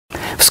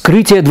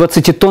Вскрытие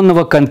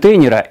 20-тонного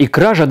контейнера и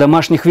кража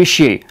домашних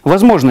вещей.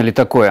 Возможно ли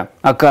такое?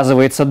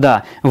 Оказывается,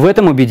 да. В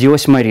этом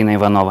убедилась Марина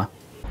Иванова.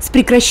 С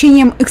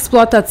прекращением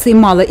эксплуатации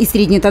мало- и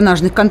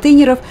среднетоннажных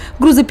контейнеров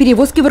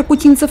грузоперевозки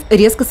воркутинцев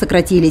резко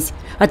сократились,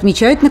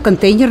 отмечают на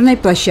контейнерной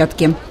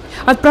площадке.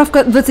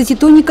 Отправка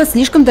 20-тонника –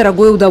 слишком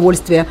дорогое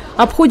удовольствие,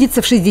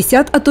 обходится в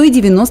 60, а то и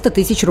 90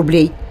 тысяч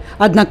рублей.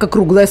 Однако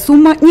круглая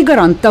сумма не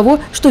гарант того,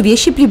 что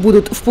вещи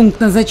прибудут в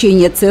пункт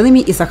назначения целыми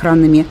и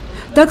сохранными.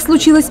 Так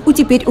случилось у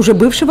теперь уже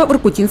бывшего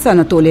воркутинца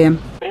Анатолия.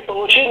 При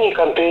получении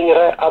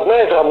контейнера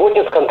одна из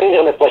работниц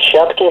контейнерной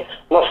площадки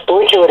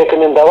настойчиво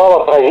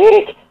рекомендовала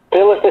проверить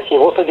целостность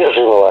его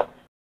содержимого,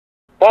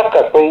 так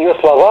как, по ее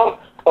словам,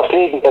 в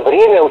последнее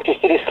время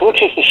участились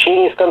случаи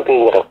хищения из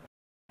контейнеров.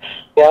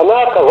 И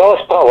она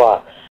оказалась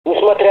права.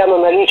 Несмотря на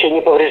наличие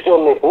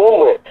неповрежденной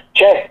пломбы,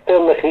 часть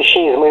ценных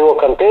вещей из моего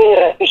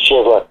контейнера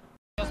исчезла.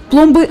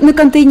 Пломбы на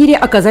контейнере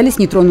оказались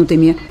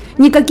нетронутыми.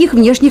 Никаких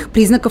внешних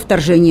признаков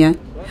вторжения.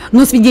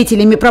 Но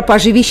свидетелями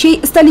пропажи вещей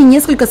стали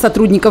несколько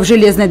сотрудников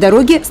железной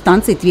дороги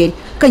станции Тверь,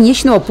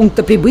 конечного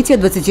пункта прибытия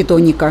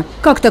 20-тонника.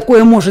 Как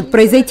такое может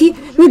произойти,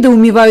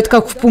 недоумевают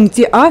как в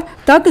пункте А,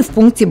 так и в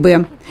пункте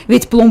Б.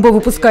 Ведь пломба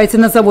выпускается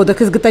на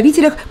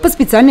заводах-изготовителях по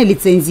специальной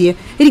лицензии,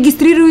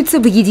 регистрируется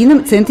в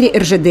едином центре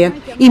РЖД,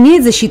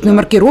 имеет защитную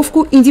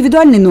маркировку,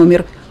 индивидуальный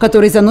номер,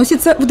 который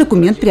заносится в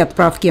документ при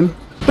отправке.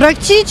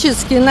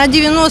 Практически на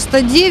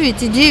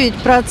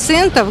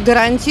 99,9%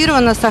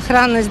 гарантирована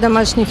сохранность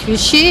домашних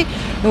вещей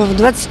в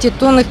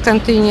 20-тонных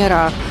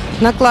контейнерах.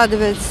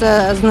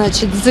 Накладывается,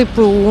 значит,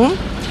 ЗПУ,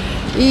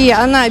 и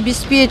она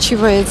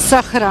обеспечивает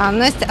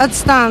сохранность от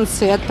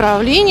станции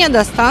отправления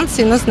до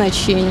станции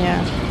назначения.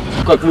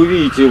 Как вы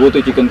видите, вот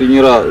эти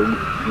контейнера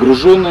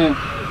груженные,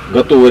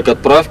 готовые к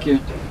отправке.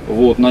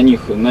 Вот, на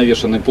них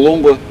навешаны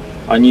пломбы.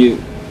 Они,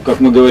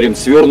 как мы говорим,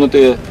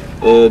 свернутые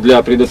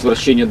для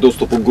предотвращения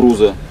доступа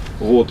груза.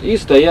 Вот, и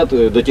стоят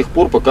до тех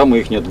пор, пока мы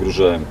их не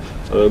отгружаем.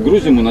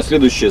 Грузим мы на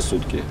следующие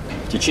сутки,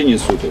 в течение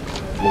суток.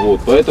 Вот,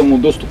 поэтому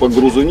доступа к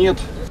грузу нет.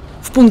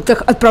 В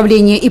пунктах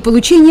отправления и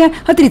получения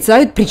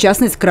отрицают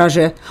причастность к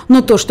краже.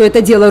 Но то, что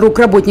это дело рук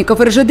работников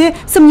РЖД,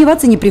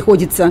 сомневаться не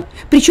приходится.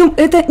 Причем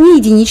это не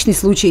единичный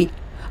случай.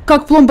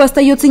 Как пломба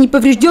остается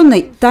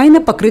неповрежденной,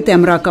 тайна, покрытая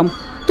мраком.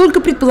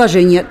 Только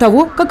предположение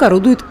того, как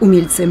орудуют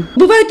умельцы.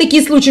 Бывают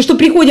такие случаи, что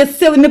приходят с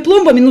целыми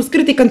пломбами, но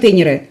вскрытые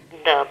контейнеры?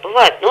 Да,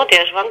 бывает. Ну вот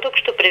я же вам только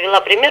что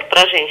привела пример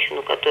про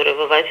женщину, которая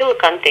вывозила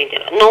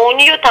контейнер. Но у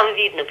нее там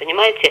видно,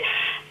 понимаете,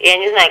 я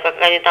не знаю, как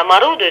они там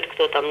орудуют,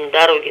 кто там на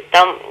дороге.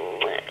 Там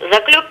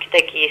заклепки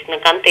такие есть на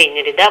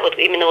контейнере, да, вот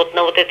именно вот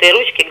на вот этой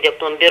ручке, где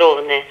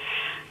пломбированные.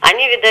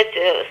 Они, видать,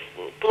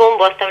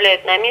 пломбу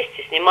оставляют на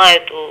месте,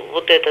 снимают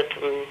вот этот,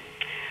 ну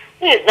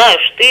не знаю,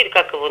 штырь,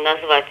 как его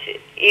назвать,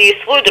 и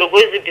свой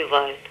другой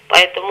забивают.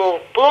 Поэтому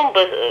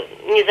пломба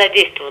не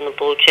задействована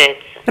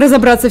получается.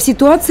 Разобраться в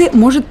ситуации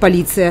может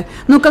полиция.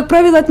 Но, как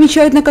правило,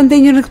 отмечают на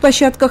контейнерных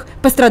площадках,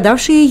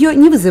 пострадавшие ее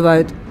не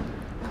вызывают.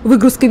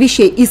 Выгрузка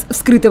вещей из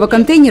вскрытого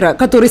контейнера,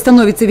 который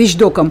становится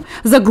вещдоком,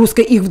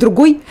 загрузка их в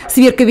другой,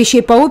 сверка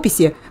вещей по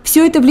описи –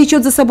 все это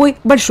влечет за собой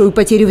большую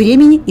потерю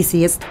времени и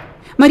средств.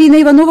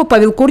 Марина Иванова,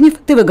 Павел Корнев,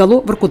 ТВ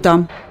Гало,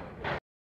 Воркута.